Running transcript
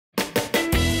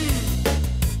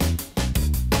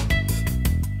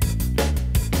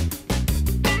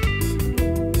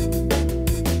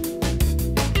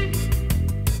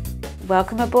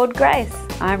Welcome aboard Grace.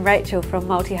 I'm Rachel from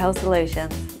Multi-Hull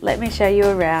Solutions. Let me show you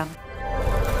around.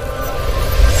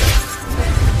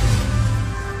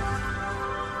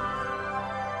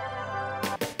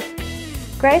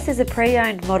 Grace is a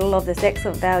pre-owned model of this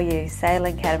excellent value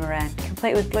sailing catamaran,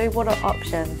 complete with blue water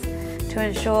options to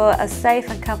ensure a safe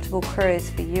and comfortable cruise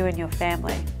for you and your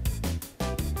family.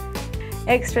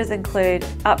 Extras include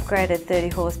upgraded 30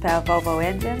 horsepower Volvo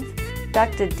engines,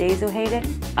 ducted diesel heating,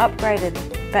 upgraded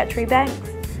battery banks,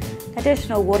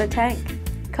 additional water tank,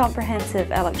 comprehensive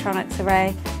electronics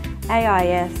array,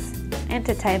 AIS,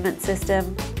 entertainment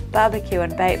system, barbecue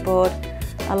and bait board,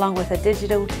 along with a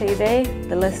digital TV,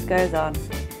 the list goes on.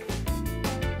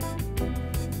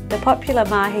 The popular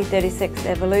Mahe 36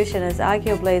 Evolution is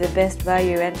arguably the best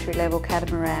value entry-level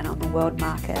catamaran on the world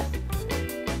market.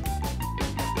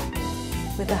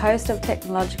 With a host of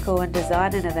technological and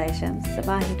design innovations, the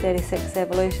Mahe 36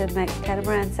 Evolution makes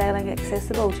catamaran sailing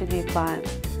accessible to new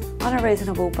clients on a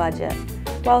reasonable budget,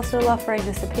 while still offering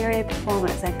the superior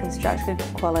performance and construction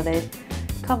qualities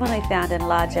commonly found in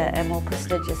larger and more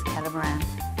prestigious catamarans.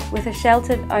 With a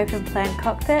sheltered open-plan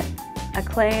cockpit, a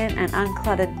clean and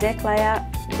uncluttered deck layout,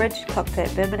 bridged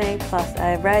cockpit bimini plus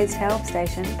a raised helm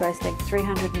station boasting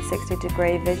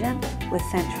 360-degree vision with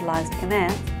centralised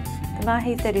commands, the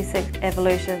Mahe 36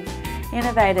 Evolution's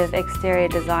innovative exterior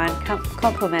design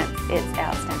complements its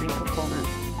outstanding performance.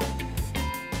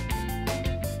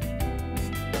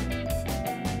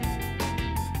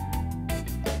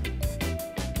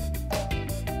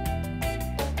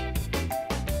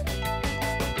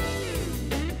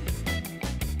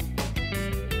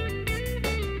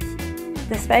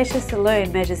 The spacious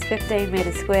saloon measures 15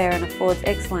 metres square and affords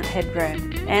excellent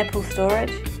headroom, ample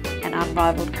storage and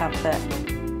unrivaled comfort.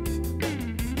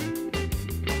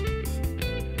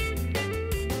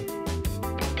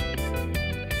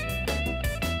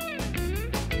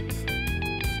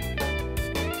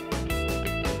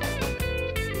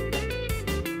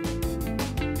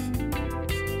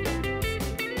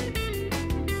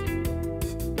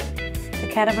 The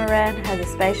catamaran has a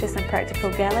spacious and practical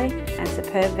galley and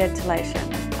superb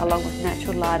ventilation, along with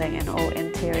natural lighting in all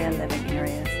interior living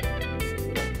areas.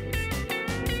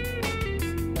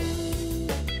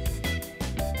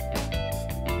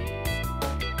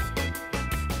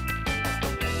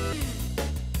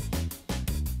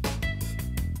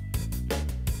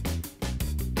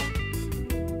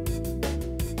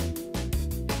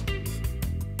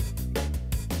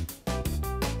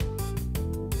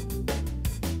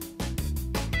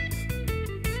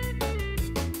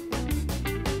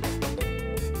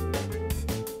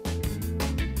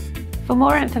 For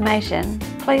more information,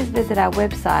 please visit our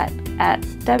website at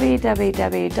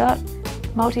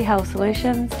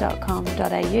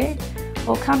www.multihullsolutions.com.au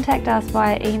or contact us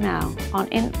via email on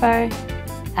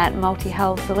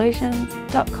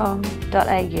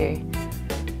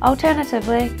info@multihullsolutions.com.au.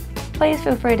 Alternatively, please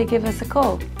feel free to give us a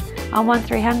call on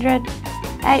 1300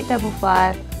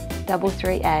 855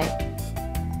 338.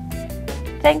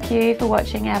 Thank you for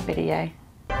watching our video.